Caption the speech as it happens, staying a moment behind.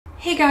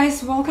Hey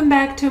guys, welcome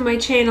back to my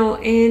channel.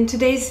 In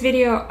today's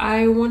video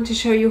I want to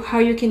show you how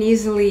you can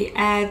easily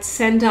add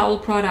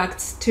Sendowl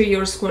products to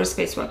your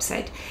Squarespace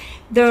website.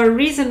 The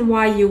reason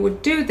why you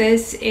would do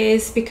this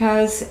is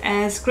because,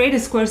 as great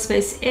as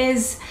Squarespace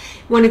is,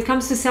 when it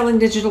comes to selling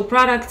digital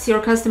products,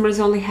 your customers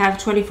only have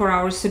 24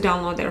 hours to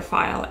download their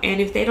file,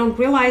 and if they don't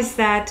realize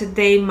that,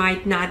 they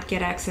might not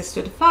get access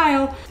to the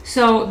file,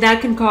 so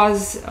that can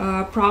cause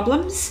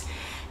problems.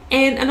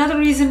 And another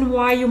reason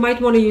why you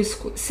might want to use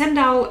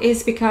Sendowl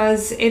is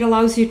because it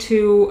allows you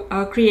to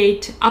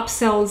create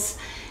upsells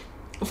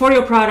for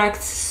your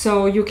products,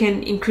 so you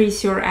can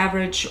increase your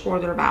average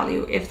order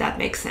value, if that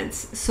makes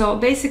sense. So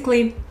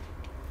basically,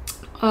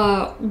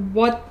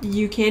 what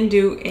you can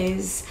do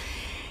is,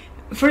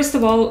 first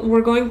of all,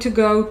 we're going to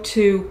go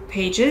to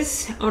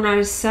Pages on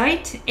our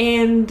site,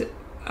 and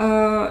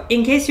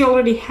in case you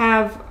already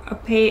have a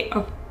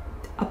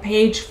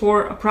page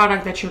for a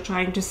product that you're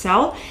trying to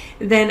sell,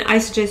 then I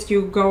suggest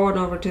you go on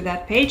over to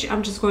that page.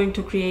 I'm just going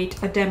to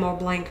create a demo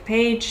blank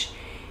page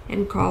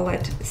and call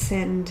it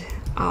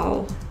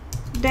Sendowl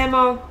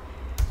demo,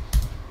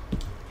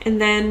 and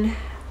then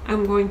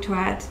I'm going to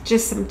add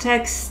just some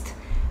text,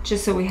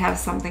 just so we have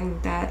something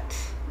that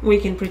we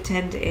can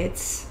pretend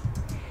it's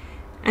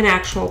an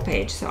actual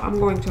page. So I'm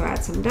going to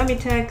add some dummy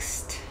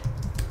text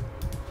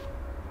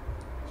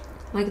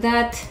like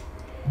that.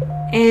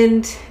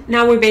 And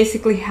now we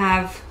basically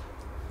have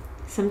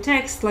some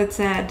text.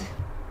 Let's add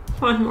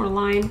one more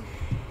line.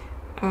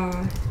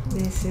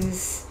 This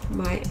is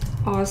my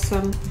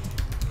awesome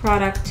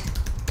product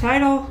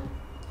title.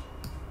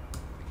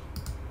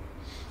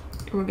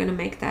 We're gonna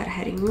make that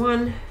heading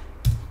 1.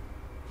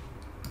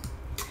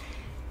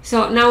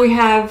 So now we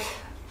have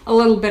a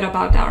little bit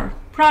about our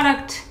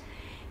product,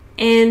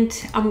 and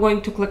I'm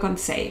going to click on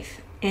save.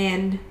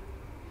 And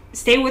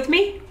stay with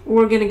me,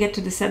 we're gonna get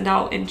to the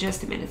Sendowl in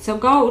just a minute. So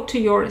go to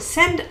your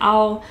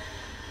Sendowl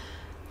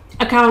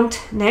account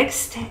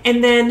next,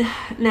 and then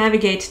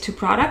navigate to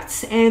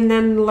products, and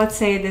then let's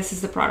say this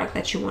is the product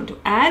that you want to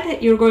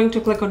add. You're going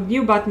to click on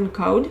view button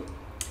code,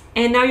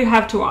 and now you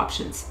have two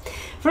options.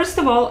 First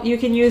of all, you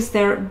can use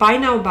their buy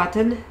now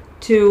button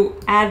to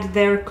add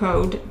their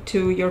code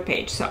to your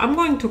page. So I'm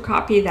going to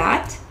copy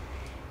that,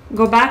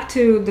 go back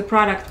to the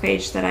product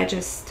page that I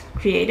just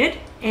created,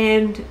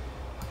 and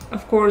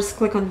of course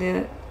click on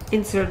the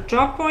insert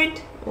drop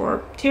point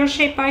or tear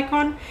shape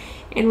icon,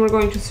 and we're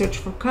going to search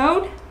for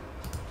code,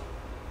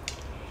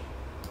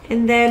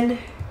 and then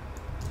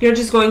you're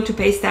just going to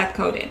paste that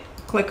code in.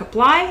 Click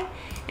apply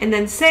and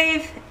then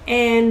save,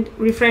 and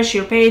refresh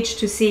your page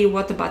to see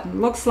what the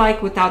button looks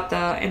like without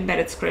the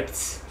embedded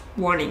scripts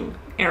warning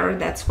error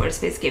that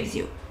Squarespace gives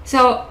you.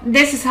 So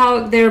this is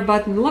how their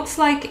button looks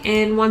like,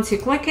 and once you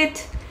click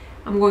it,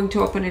 I'm going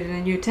to open it in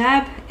a new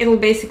tab. It'll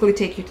basically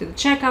take you to the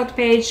checkout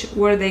page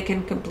where they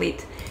can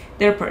complete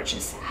their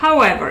purchase.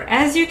 However,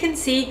 as you can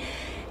see,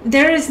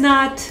 there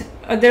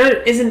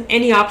isn't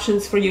any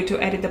options for you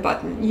to edit the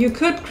button. You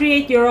could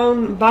create your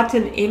own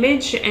button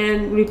image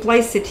and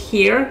replace it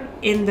here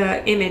in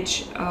the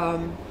image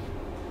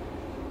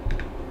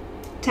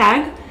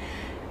tag.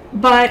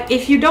 But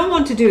if you don't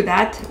want to do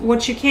that,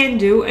 what you can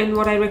do, and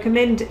what I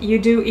recommend you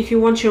do if you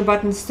want your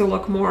buttons to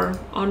look more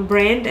on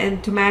brand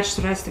and to match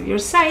the rest of your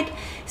site,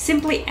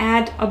 simply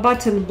add a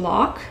button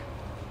block,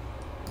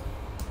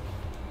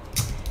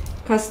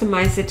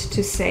 customize it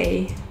to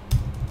say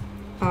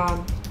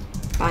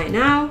buy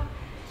now.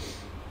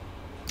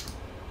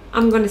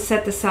 I'm going to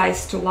set the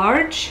size to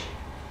large,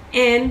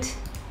 and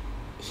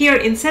here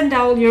in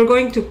Sendowl you're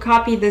going to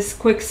copy this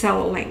quick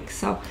sell link.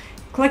 So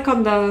click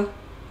on the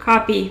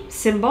copy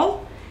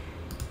symbol,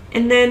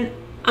 and then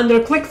under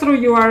click through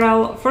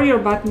URL for your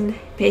button,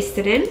 paste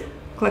it in,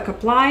 click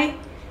apply,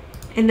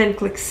 and then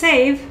click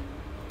save.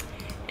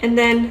 And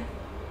then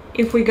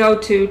if we go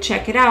to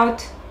check it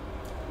out,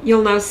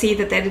 you'll now see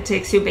that it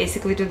takes you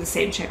basically to the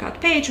same checkout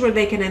page where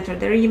they can enter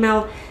their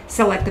email,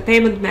 select the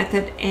payment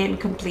method, and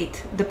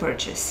complete the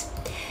purchase.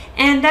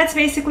 And that's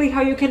basically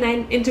how you can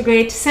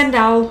integrate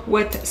Sendowl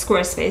with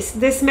Squarespace.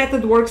 This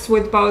method works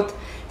with both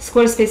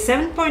Squarespace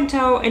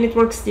 7.0, and it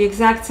works the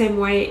exact same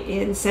way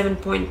in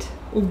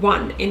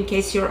 7.1 in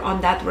case you're on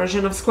that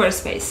version of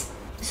Squarespace.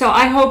 So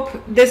I hope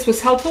this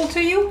was helpful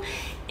to you,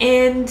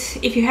 and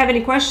if you have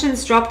any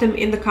questions, drop them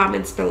in the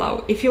comments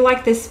below. If you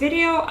like this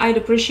video, I'd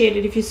appreciate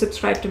it if you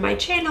subscribe to my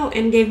channel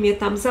and gave me a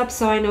thumbs up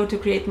so I know to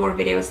create more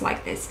videos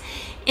like this.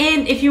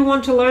 And if you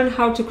want to learn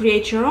how to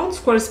create your own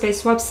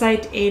Squarespace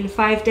website in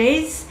 5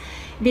 days,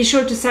 be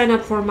sure to sign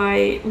up for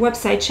my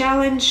website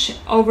challenge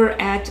over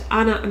at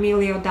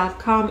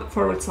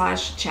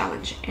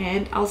anaemilio.com/challenge.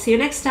 And I'll see you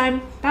next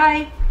time.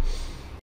 Bye!